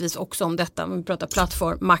naturligtvis också om detta. Vi pratar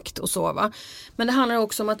plattform, makt och så va. Men det handlar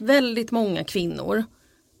också om att väldigt många kvinnor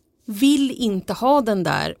vill inte ha den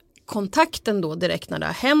där kontakten då direkt när det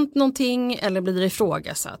har hänt någonting eller blir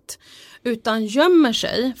ifrågasatt. Utan gömmer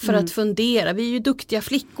sig för att fundera. Vi är ju duktiga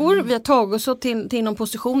flickor. Vi har tagit oss till någon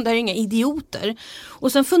position där är inga idioter.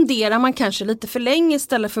 Och sen funderar man kanske lite för länge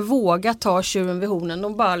istället för våga ta tjuren vid hornen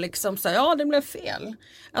och bara liksom säga ja det blev fel.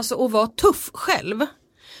 Alltså och vara tuff själv.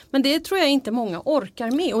 Men det tror jag inte många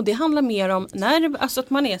orkar med och det handlar mer om alltså att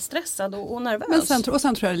man är stressad och nervös. Men sen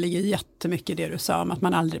tror jag det ligger jättemycket i det du sa om att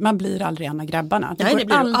man blir aldrig en av grabbarna. Nej, det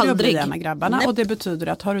blir aldrig att bli en av grabbarna. Nej. Och det betyder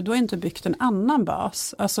att har du då inte byggt en annan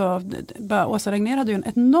bas. Alltså Åsa Regnér hade ju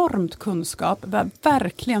en enormt kunskap, var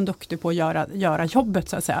verkligen duktig på att göra jobbet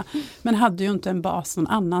så att säga. Men hade ju inte en bas någon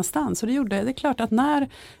annanstans. Så det är klart att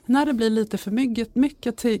när det blir lite för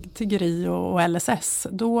mycket tiggeri och LSS,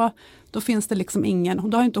 då finns det liksom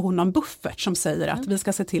då har inte hon någon buffert som säger att vi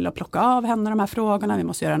ska se till att plocka av henne de här frågorna, vi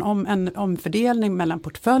måste göra en omfördelning mellan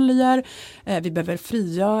portföljer, vi behöver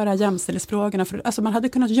frigöra jämställdhetsfrågorna. Alltså man hade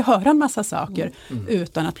kunnat göra en massa saker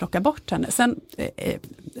utan att plocka bort henne. Sen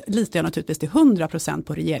litar jag naturligtvis till 100%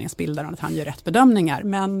 på regeringsbildaren att han gör rätt bedömningar,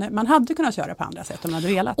 men man hade kunnat göra på andra sätt om man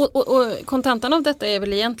hade velat. Och kontentan av detta är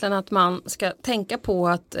väl egentligen att man ska tänka på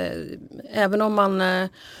att även om man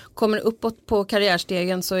kommer uppåt på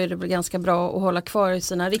karriärstegen så är det väl ganska bra att hålla kvar i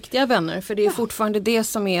sina riktiga vänner. För det är fortfarande det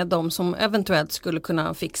som är de som eventuellt skulle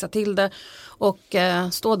kunna fixa till det och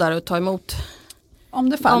stå där och ta emot. Om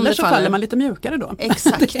det faller så faller man lite mjukare då.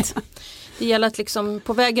 Exakt. Det gäller att liksom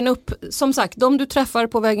på vägen upp, som sagt, de du träffar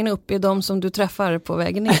på vägen upp är de som du träffar på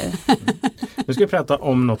vägen ner. Nu ska vi prata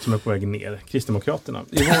om något som är på vägen ner. Kristdemokraterna.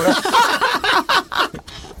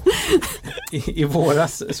 I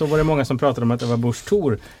våras så var det många som pratade om att Ebba Busch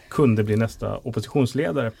Thor kunde bli nästa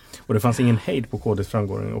oppositionsledare. Och det fanns ingen hejd på KDs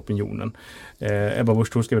framgång i opinionen. Ebba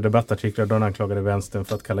Busch Thor skrev debattartiklar där hon anklagade vänstern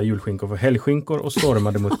för att kalla julskinkor för helgskinkor och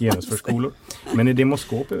stormade mot genusförskolor. Men i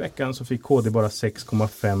demoskop i veckan så fick KD bara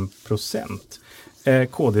 6,5%.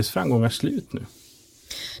 KDs framgångar slut nu?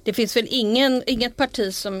 Det finns väl inget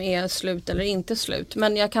parti som är slut eller inte slut.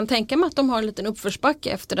 Men jag kan tänka mig att de har en liten uppförsbacke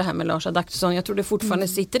efter det här med Lars Adaktusson. Jag tror det fortfarande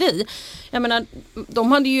sitter i. Jag menar,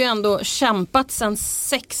 de hade ju ändå kämpat sedan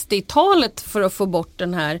 60-talet för att få bort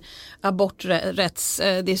den här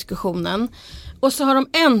aborträttsdiskussionen. Och så har de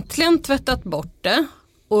äntligen tvättat bort det.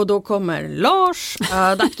 Och då kommer Lars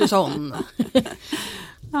Adaktusson.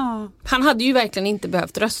 Han hade ju verkligen inte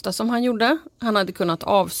behövt rösta som han gjorde. Han hade kunnat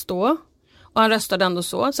avstå. Och han röstade ändå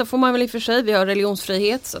så. Så får man väl i och för sig, vi har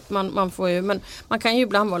religionsfrihet så att man får ju, men man kan ju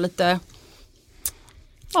ibland vara lite...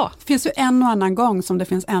 Ja. Det finns ju en och annan gång som det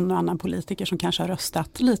finns en och annan politiker som kanske har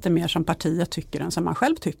röstat lite mer som partiet tycker än som man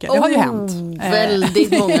själv tycker. Det har ju hänt.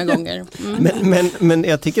 Väldigt många gånger. Men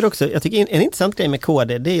jag tycker en intressant grej med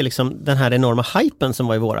KD, det är liksom den här enorma hypen som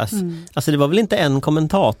var i våras. Alltså det var väl inte en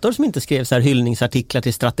kommentator som inte skrev så här hyllningsartiklar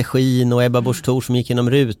till strategin och Ebba Busch Thor som gick genom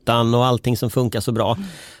rutan och allting som funkar så bra.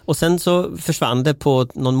 Och sen så försvann det på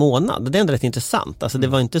någon månad. Det är ändå rätt intressant. Alltså det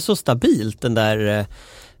var inte så stabilt den där...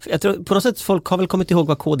 Jag tror på något sätt folk har väl kommit ihåg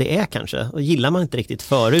vad KD är kanske och gillar man inte riktigt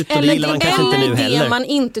förut och det gillar man kanske inte nu heller. Eller det man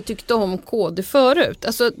inte tyckte om KD förut.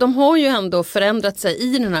 Alltså de har ju ändå förändrat sig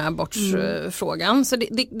i den här abortsfrågan så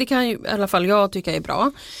det kan ju i alla fall jag tycka är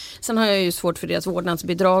bra. Sen har jag ju svårt för deras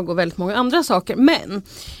vårdnadsbidrag och väldigt många andra saker men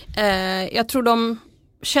jag tror de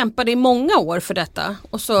kämpade i många år för detta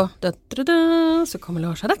och så kommer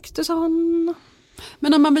Lars Adaktusson.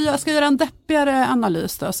 Men om man ska göra en deppigare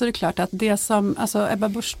analys då, så är det klart att det som, alltså Ebba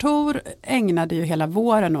Busch Thor ägnade ju hela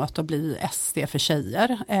våren åt att bli SD för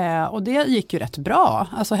tjejer och det gick ju rätt bra.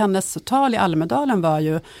 Alltså hennes tal i Almedalen var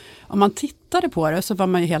ju, om man tittade på det så var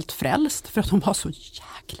man ju helt frälst för att hon var så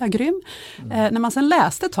jäkla grym. När man sen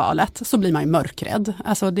läste talet så blir man ju mörkrädd.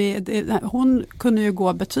 Alltså hon kunde ju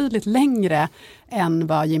gå betydligt längre än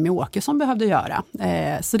vad Jimmy Åkesson behövde göra.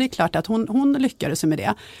 Så det är klart att hon lyckades med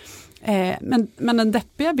det. Men den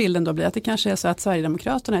deppiga bilden då blir att det kanske är så att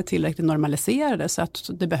Sverigedemokraterna är tillräckligt normaliserade så att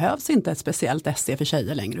det behövs inte ett speciellt SD för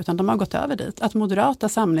tjejer längre utan de har gått över dit. Att Moderata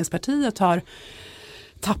samlingspartiet har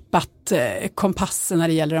tappat kompassen när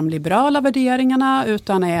det gäller de liberala värderingarna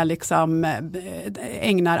utan är liksom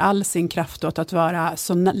ägnar all sin kraft åt att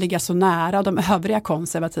ligga så nära de övriga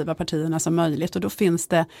konservativa partierna som möjligt och då finns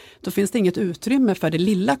det inget utrymme för det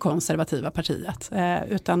lilla konservativa partiet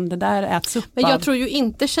utan det där äts upp. Men jag tror ju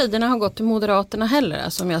inte tjejerna har gått till Moderaterna heller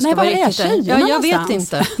alltså, om jag ska Nej, vara riktigt tjejerna jag vet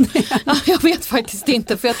inte. Jag vet faktiskt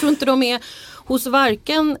inte för jag tror inte de är hos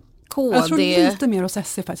varken KD. Jag tror lite mer hos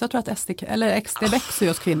SD faktiskt. Jag tror att XD växer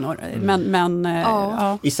hos kvinnor. Men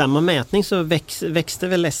ja. I samma mätning så växte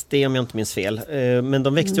väl SD om jag inte minns fel. Men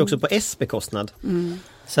de växte ju också på S bekostnad.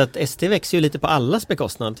 Så att SD växer ju lite på allas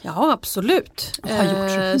bekostnad. Ja, absolut.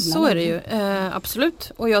 Så är det ju.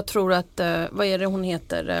 Absolut. Och jag tror att, vad är det hon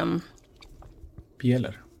heter?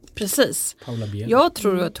 Bieler. Precis. Paula Bieler. Jag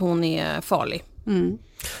tror att hon är farlig.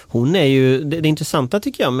 Hon är ju, det intressanta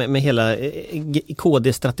tycker jag med hela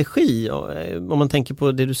KD-strategi, om man tänker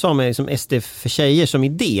på det du sa med liksom SD för tjejer som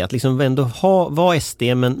idé, att liksom ändå vara SD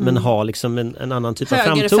men ha liksom en annan typ av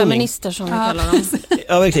framtoning. Högerfeminister som vi kallar dem.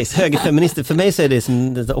 Ja, precis. Högerfeminister. För mig så är det som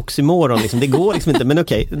en oxymoron. Liksom. Det går liksom inte, men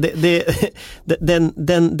okej.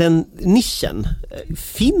 Den nischen,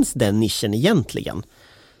 finns den nischen egentligen?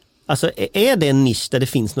 Alltså är det en nisch där det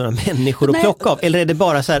finns några människor att plocka av? Eller är det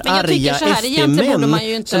bara så här arga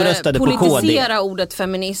SD-män som röstade på KD? Politisera ordet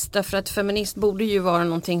feminist, därför att feminist borde ju vara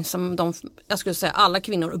någonting som jag skulle säga alla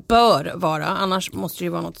kvinnor bör vara. Annars måste det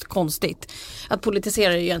ju vara något konstigt. Att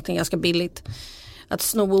politisera är ju egentligen ganska billigt. Att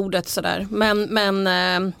sno ordet sådär. Men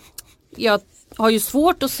jag har ju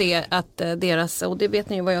svårt att se att deras, och det vet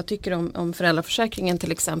ni ju vad jag tycker om föräldraförsäkringen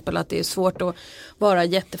till exempel, att det är svårt att vara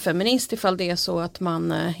jättefeminist ifall det är så att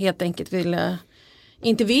man helt enkelt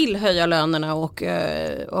inte vill höja lönerna och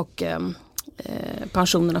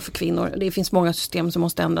pensionerna för kvinnor. Det finns många system som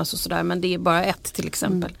måste ändras och sådär, men det är bara ett till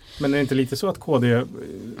exempel. Men är det inte lite så att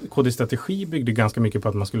KD-strategi byggde ganska mycket på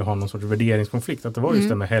att man skulle ha någon sorts värderingskonflikt, att det var just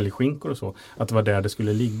det med helgskinkor och så, att det var där det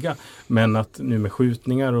skulle ligga, men att nu med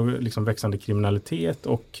skjutningar och liksom växande kriminalitet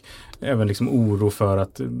och även liksom oro för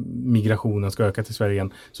att migrationen ska öka till Sverige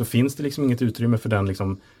igen, så finns det liksom inget utrymme för den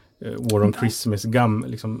liksom War on Christmas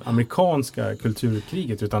liksom amerikanska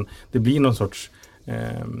kulturkriget, utan det blir någon sorts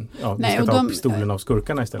vi ska ta upp stolen av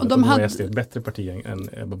skurkarna istället. Och då är SD ett bättre parti än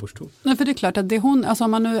Ebba Busch Thor. Nej, för det är klart att det hon, alltså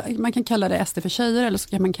man kan kalla det SD för tjejer, eller så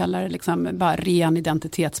kan man kalla det liksom bara ren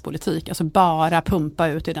identitetspolitik. Alltså bara pumpa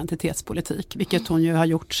ut identitetspolitik, vilket hon ju har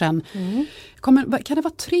gjort sedan kan det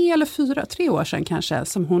vara 3 år sedan kanske,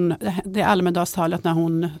 som det Almedalstalet när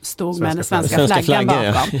hon stod med den svenska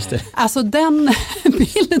flaggan bakom. Ja, alltså den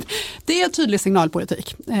bilden, det är tydlig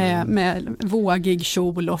signalpolitik med vågig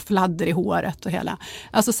kjol och fladder i håret och hela.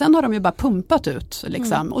 Alltså sen har de ju bara pumpat ut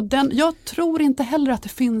liksom. Och jag tror inte heller att det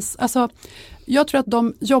finns, alltså jag tror att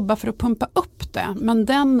de jobbar för att pumpa upp det, men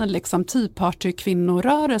den liksom Tea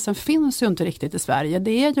Party-kvinnorörelsen finns ju inte riktigt i Sverige.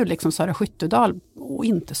 Det är ju liksom Sara Skyttedal och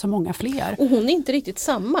inte så många fler. Och hon är inte riktigt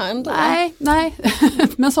samma ändå. Nej.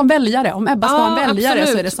 Men som väljare, om Ebba ska vara en väljare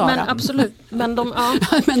så är det Sara. Men absolut. Men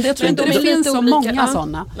men det tror inte det finns så många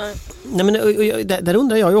sådana. Nej, men där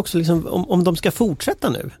undrar jag ju också liksom, om de ska fortsätta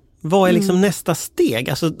nu. Vad är liksom nästa steg?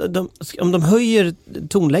 Alltså, om de höjer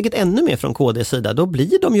tonläget ännu mer från KDs sida, då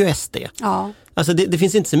blir de ju SD. Ja. Alltså det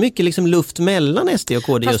finns inte så mycket liksom luft mellan SD och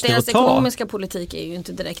KD just nu att ta. Fast deras ekonomiska politik är ju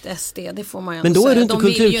inte direkt SD, det får man ju Men då är det inte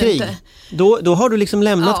kulturkrig. Då har du liksom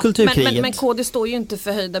lämnat kulturkriget. Men KD står ju inte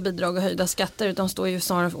för höjda bidrag och höjda skatter, utan står ju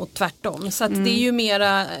snarare åt tvärtom. Så att det är ju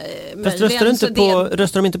mera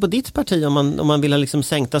röstar de inte på ditt parti om man vill ha liksom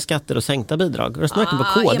sänkta skatter och sänkta bidrag? Röstar man på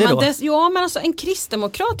KD då? Men alltså en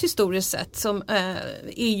kristdemokrat historiskt sett som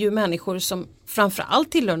är ju människor som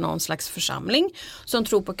framförallt tillhör någon slags församling som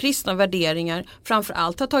tror på kristna värderingar,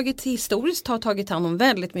 framförallt har tagit hand om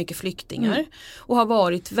väldigt mycket flyktingar och har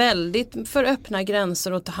varit väldigt för öppna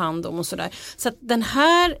gränser att ta hand om och sådär. Så att den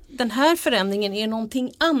här förändringen är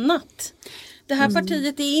någonting annat. Det här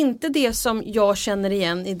partiet är inte det som jag känner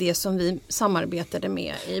igen i det som vi samarbetade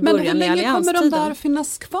med i början i allianstiden. Men hur länge kommer de där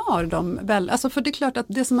finnas kvar? Alltså för det är klart att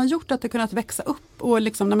det som har gjort att det kunnat växa upp och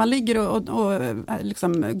liksom när man ligger och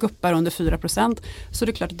liksom guppar under 4%, så är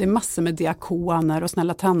det klart att det är massor med diakoner och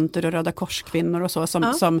snälla tanter och röda korskvinnor och så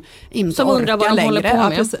som inte som orkar vad de håller på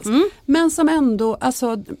med. Ja, precis. Men som ändå,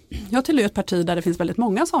 alltså jag tillhör ett parti där det finns väldigt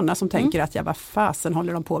många sådana som tänker att vad fasen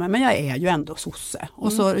håller de på med, men jag är ju ändå sosse.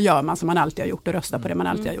 Och så gör man som man alltid har gjort och rösta på det man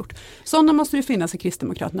alltid har gjort. Sådana måste ju finnas i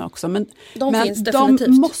Kristdemokraterna också. Men de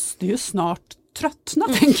måste ju snart tröttna,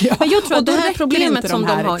 tänker jag. Men jag tror att det här problemet som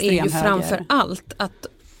de har är ju framför allt att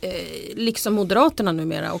liksom Moderaterna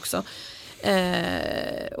numera också,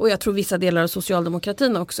 och jag tror vissa delar av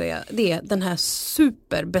socialdemokratin också det är den här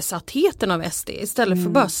superbesattheten av SD istället för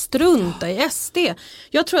bara strunta i SD.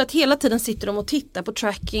 Jag tror att hela tiden sitter de och tittar på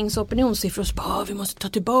trackings och opinionssiffror och så bara, vi måste ta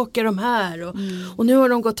tillbaka de här och nu har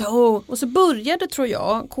de gått och så började, tror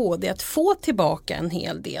jag, KD att få tillbaka en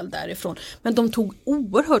hel del därifrån, men de tog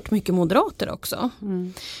oerhört mycket moderater också.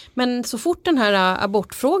 Men så fort den här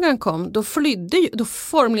abortfrågan kom, då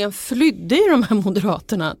formligen flydde ju de här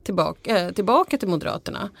moderaterna tillbaka till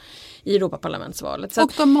Moderaterna i Europaparlamentsvalet.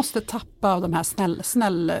 Och de måste tappa av de här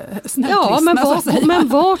snäll ja, men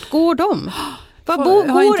vart går de? Var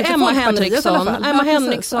går Emma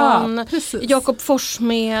Henriksson, Jakob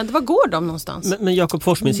Forssmed, var går de någonstans? Men Jakob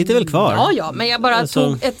Forssmed sitter väl kvar? Ja, men jag bara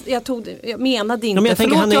jag menade inte,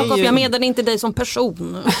 förlåt Jakob, jag menade inte dig som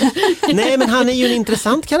person. Nej, men han är ju en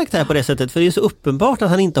intressant karaktär på det sättet, för det är så uppenbart att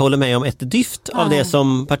han inte håller med om ett dyft av det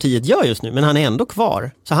som partiet gör just nu, men han är ändå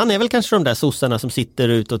kvar. Så han är väl kanske de där sossarna som sitter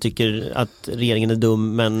ut och tycker att regeringen är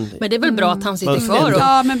dum, men det är väl bra att han sitter kvar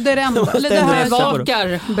Ja, men det är ändå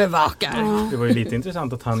bevakar. Det var ju lite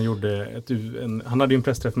intressant att han gjorde han hade ju en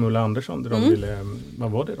pressträff med Ulla Andersson där de ville,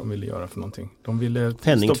 vad var det de ville göra för någonting? De ville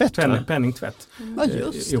penningtvätt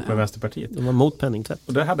ihop med Vänsterpartiet. De var mot penningtvätt.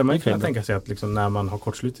 Och där hade man ju kunnat tänka sig att liksom, när man har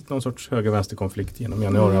kortslutit någon sorts höger-vänsterkonflikt genom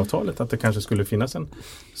januariavtalet, att det kanske skulle finnas en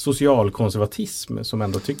socialkonservatism som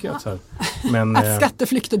ändå tycker att så här, men att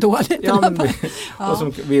skatteflykt är dåligt. Och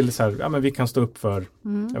som vill så här, ja men vi kan stå upp för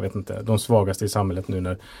jag vet inte, de svagaste i samhället nu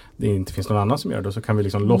när det inte finns någon annan som gör det, så kan vi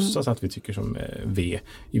liksom låtsas att vi tycker som V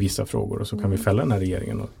i vissa frågor, och så kan vi fälla den här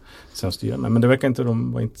regeringen och sen styra med. Men det verkar inte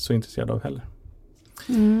de var inte så intresserade av heller.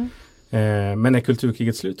 Men är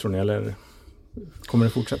kulturkriget slut, tror ni, eller kommer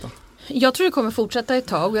det fortsätta? Jag tror det kommer fortsätta ett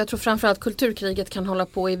tag, och jag tror framförallt kulturkriget kan hålla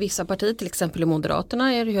på i vissa partier, till exempel i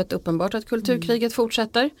Moderaterna är det ju helt uppenbart att kulturkriget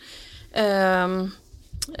fortsätter.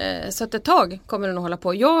 Så att ett tag kommer det nog hålla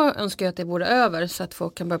på. Jag önskar att det vore över, så att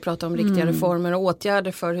folk kan börja prata om riktiga reformer och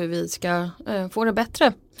åtgärder för hur vi ska få det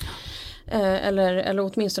bättre. Eller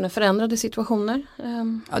åtminstone förändrade situationer.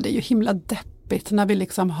 Ja, det är ju himla deppigt när vi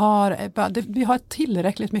liksom vi har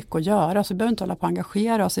tillräckligt mycket att göra, så vi behöver inte hålla på att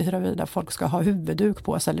engagera oss i huruvida folk ska ha huvudduk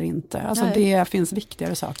på sig eller inte. Alltså det finns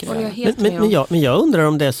viktigare saker att göra. Men jag undrar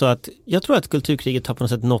om det är så att jag tror att kulturkriget har på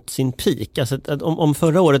något sätt nått sin peak. Alltså att om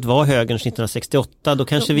förra året var högerns 1968, då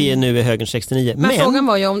kanske vi är nu i högerns 69. Men frågan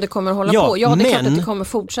var ju om det kommer hålla på. Ja, det är klart att det kommer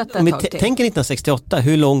fortsätta ett tag till. Tänker 1968,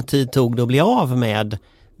 hur lång tid tog det att bli av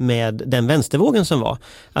med den vänstervågen som var?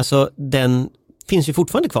 Alltså den finns ju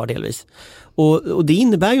fortfarande kvar delvis. Och det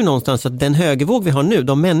innebär ju någonstans att den högervåg vi har nu,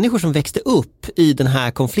 de människor som växte upp i den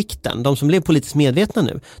här konflikten, de som blev politiskt medvetna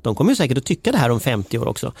nu, de kommer ju säkert att tycka det här om 50 år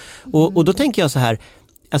också. Och då tänker jag så här,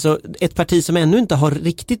 alltså ett parti som ännu inte har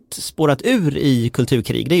riktigt spårat ur i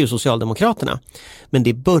kulturkrig, det är ju Socialdemokraterna. Men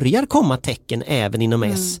det börjar komma tecken även inom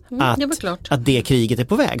S att det kriget är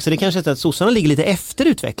på väg. Så det kanske är att sossarna ligger lite efter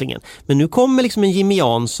utvecklingen. Men nu kommer liksom en Jimmy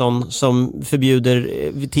Jansson som förbjuder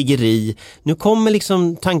tiggeri. Nu kommer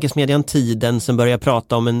liksom tankesmedjan Tiden som börjar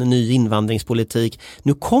prata om en ny invandringspolitik.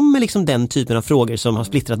 Nu kommer liksom den typen av frågor som har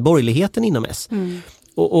splittrat borgerligheten inom S.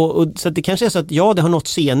 Och så det kanske är så att det har nått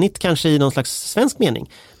senigt kanske i någon slags svensk mening.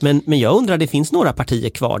 Men jag undrar, det finns några partier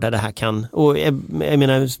kvar där det här kan, och jag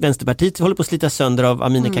menar Vänsterpartiet håller på att slita sönder av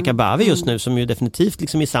Amineh Kakabaveh just nu, som ju definitivt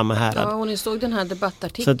liksom i samma härad. Ja, och ni såg den här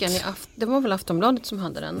debattartikeln det var väl Aftonbladet som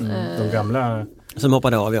hade den. De gamla som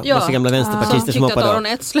hoppade av, massa gamla vänsterpartister som hoppade av. Aron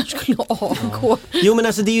Etzler skulle avgå. Jo, men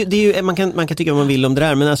alltså det är ju man kan tycka vad man vill om det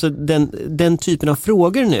där, men alltså den typen av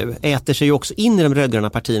frågor nu äter sig ju också in i de rödgröna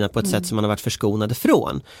partierna på ett sätt som man har varit förskonade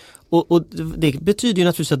från. Och det betyder ju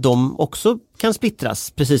naturligtvis att de också kan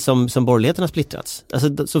splittras, precis som borgerligheten har splittrats.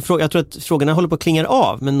 Alltså, så jag tror att frågorna håller på att klinga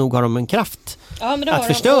av, men nog har de en kraft att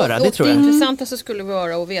förstöra, det tror jag. Det intressantaste skulle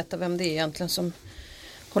vara att veta vem det är egentligen som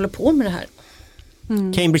håller på med det här.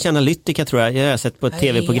 Cambridge Analytica tror jag har sett på ett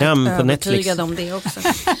tv-program på Netflix. Jag är om det också.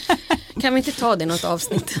 Kan vi inte ta det i något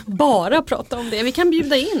avsnitt? Bara prata om det. Vi kan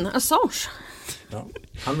bjuda in Assange. Ja,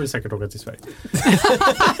 han vill säkert åka till Sverige.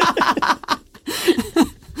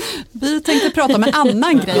 Vi tänkte prata om en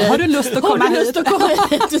annan grej. Har du lust att komma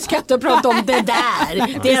hit? Du ska inte prata om det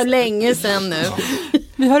där. Det är länge sedan nu.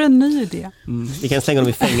 Vi har en ny idé. Vi kan slänga dem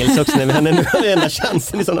i fängelse också när vi har nu den enda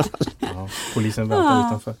chansen i sådana fall. Ja, polisen väntar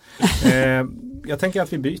utanför. Jag tänker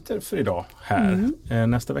att vi byter för idag här.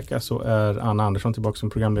 Nästa vecka så är Anna Andersson tillbaka som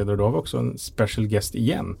programledare, och då har vi också en special guest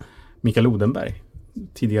igen. Mikael Odenberg,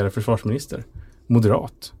 tidigare försvarsminister,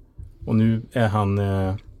 moderat. Och nu är han...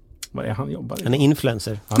 vad är han jobbar i? Han är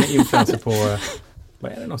influencer. Han är influencer på...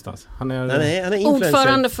 Vad är det någonstans? Han är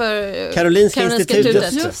ordförande för Karolinska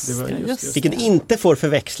institutet. Just. Vilket inte får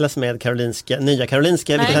förväxlas med Nya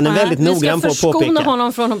Karolinska, vilket han är väldigt noggrann på att påpeka. Vi ska förskona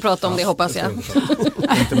honom från att prata om det, hoppas jag.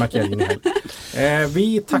 Inte Macchiarini heller.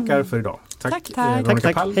 Vi tackar för idag. Tack.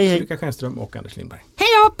 Veronica Palm, Ulrika Schenström och Anders Lindberg. Hej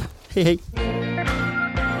upp! Hej.